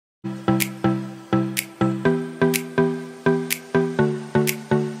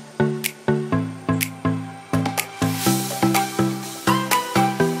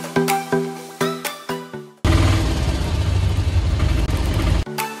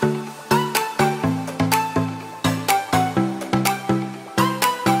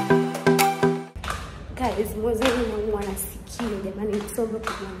sombe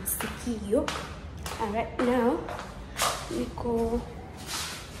kwa masikio. And right now niko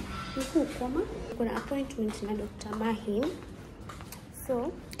kuna appointment na Dr. Mahin.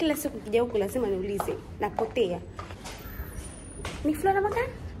 So kila siku nikija huku lazima niulize, napotea. Ni Flora Makan?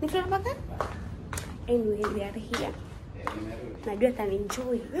 Anyway, we are here. Najua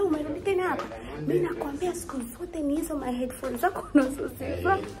atanienjoy. Wewe umerudi tena hapa. Mimi nakwambia siku zote ni hizo my headphones zako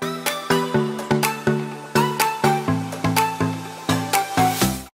unazosifa.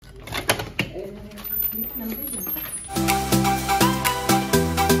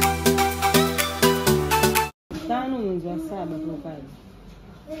 Tano mwezi wa 7 tukaje.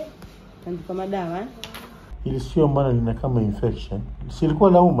 Andika madawa. Ili sio mbona lina kama infection. Si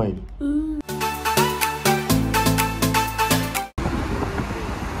ilikuwa lauma hili.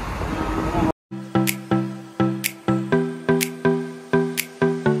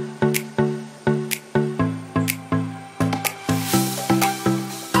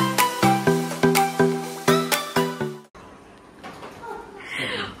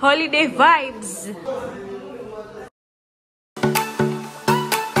 Holiday vibes.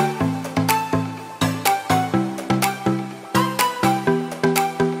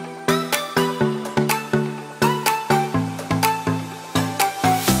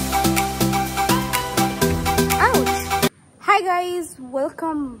 Hi guys,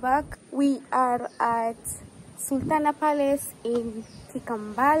 welcome back. We are at Sultan Palace in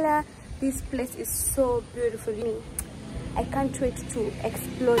Kikambala. This place is so beautiful. I can't wait to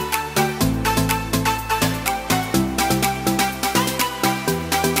explore.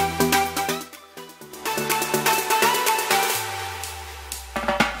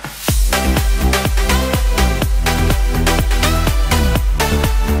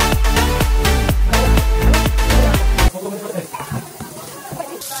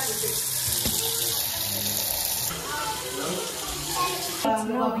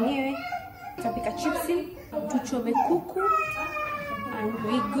 Now wenyewe tapika chipsi, tuchome kuku, and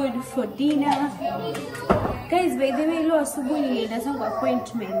we good for dinner. Guys, by the way, leo asubuhi nilienda zangu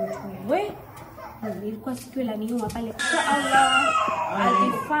appointment. Nilikuwa siku la niuma pale. Inshallah,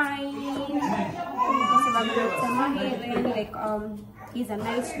 I'll be fine. Kwa sababu Dr. Mahin, like he's a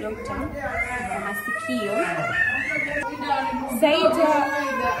nice doctor. Masikio. Zaida,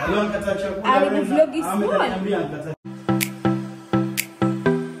 the vlog is small.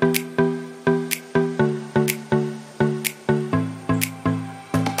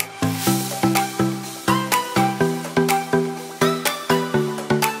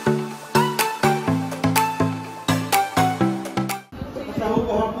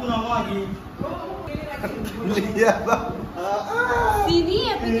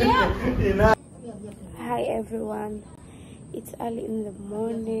 Hi everyone, it's early in the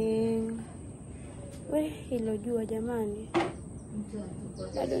morning. Hilo jua jamani,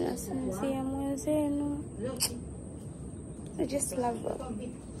 bado nasinzia mwenzenu. I just love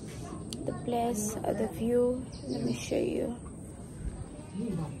the place, the view. Let me show you.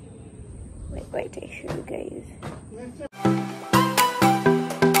 Wait, I show you guys.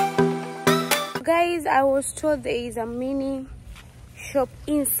 Guys, I was told there is a mini shop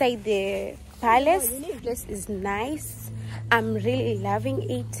inside the palace. This place is nice. I'm really loving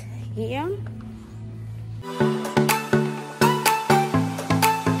it here.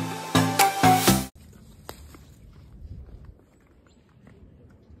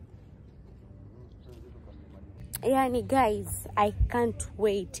 Yani guys, I can't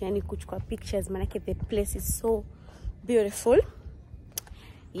wait yani kuchukua pictures, manake the place is so beautiful.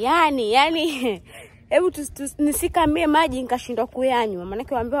 Yani hebu nisikamie maji nikashindwa kuyanywa,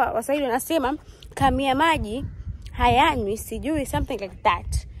 manake waambiwa Waswahili wanasema kamia maji hayanywi, sijui something like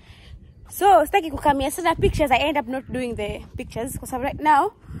that. So sitaki kukamia sana pictures. I end up not doing the pictures because right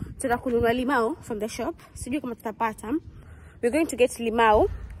now tutakununua limau from the shop. Sijui kama tutapata. We're going to get limau.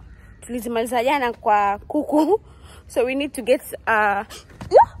 Tulizimaliza jana kwa kuku, so we need to get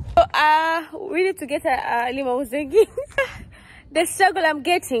limau zengi. The struggle I'm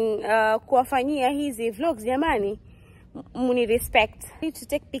getting kuwafanyia hizi vlogs jamani, muni respect. I need to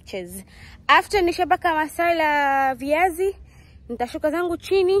take pictures. After nishapaka masala viazi, nitashuka zangu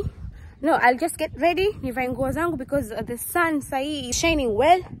chini. No, I'll just get ready, nivae nguo zangu because the sun sahi is shining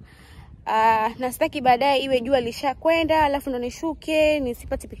well. Na sitaki baadaye iwe jua lishakwenda alafu ndo nishuke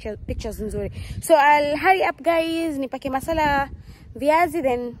nisipate pictures nzuri. So I'll hurry up guys, nipake masala viazi,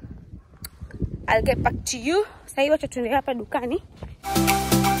 then I'll get back to you. Sasa hivi wacha tuende hapa dukani.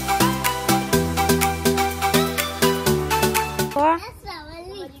 Kwa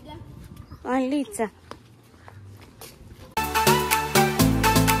 1 liter.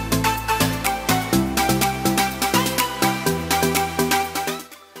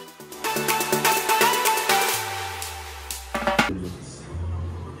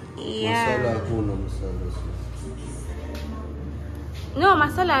 Yeah. Masala hakuna masala. No,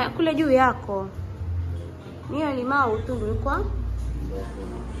 masala kule juu yako. Niyo limau tu ndio kwa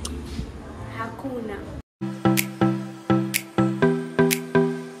hakuna.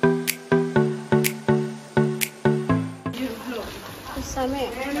 Kusame.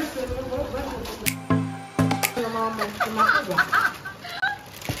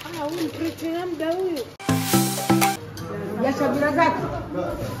 Huyu mprepare muda huyu. Ya sabira zake.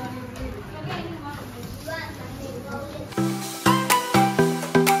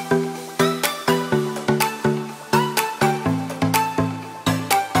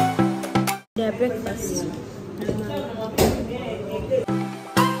 Their breakfast.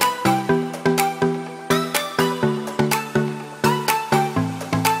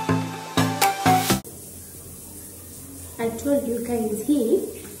 I told you guys, he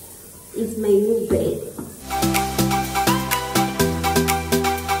is my new bed.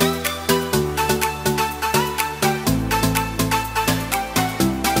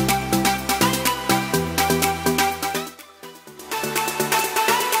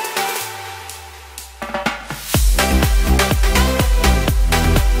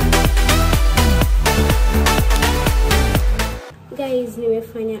 Guys,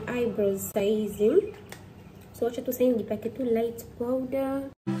 nimefanya eyebrows saizi. So wacha tu sasa nijipake tu light powder.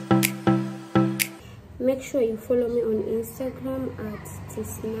 Make sure you follow me on Instagram at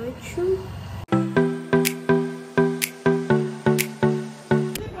 @tisnachu.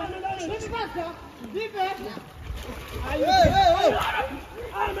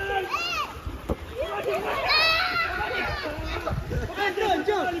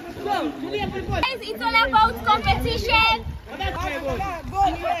 Guys, it's all about competition.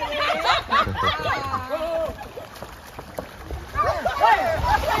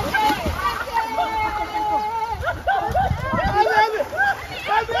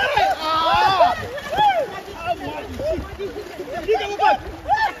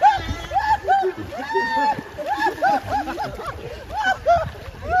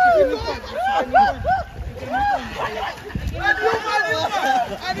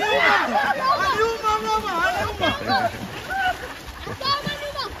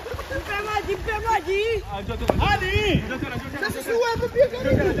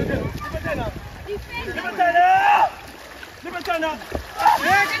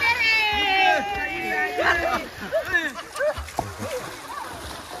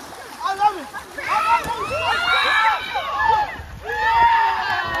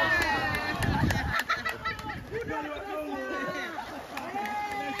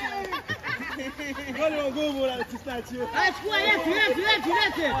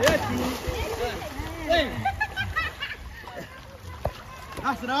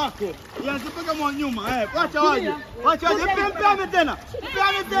 Hasra wako. Yanzipiga mwa nyuma. Wacha waje. Wacha waje. Mpeane tena.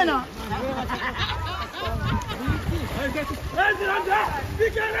 Mpeane tena.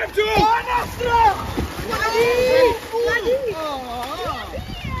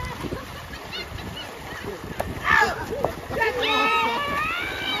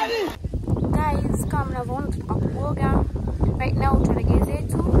 Guys, kama mnavyoona tutoka kuoga. Right now tunaregea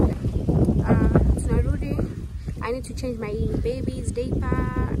zetu. Tunarudi. I need to change my baby's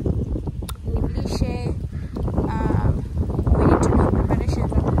diaper. Nimlishe. We need to do preparations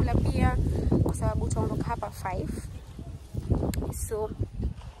za kula pia kwa sababu tutaondoka hapa 5. So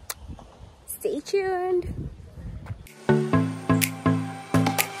stay tuned.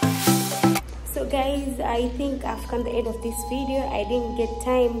 So guys, I think I've come to the end of this video. I didn't get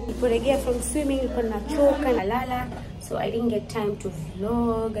time to kuregea from swimming, nilikuwa nachoka na lala, so I didn't get time to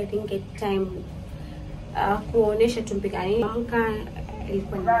vlog. I didn't get time kuonesha tumpika nini. Amka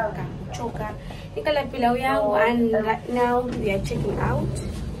ilikuwa nataka kuchoka. Nikala pilau yangu and right now we are checking out.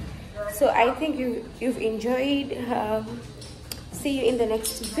 So I think you've enjoyed. See you in the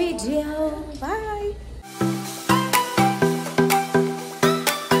next video. Bye.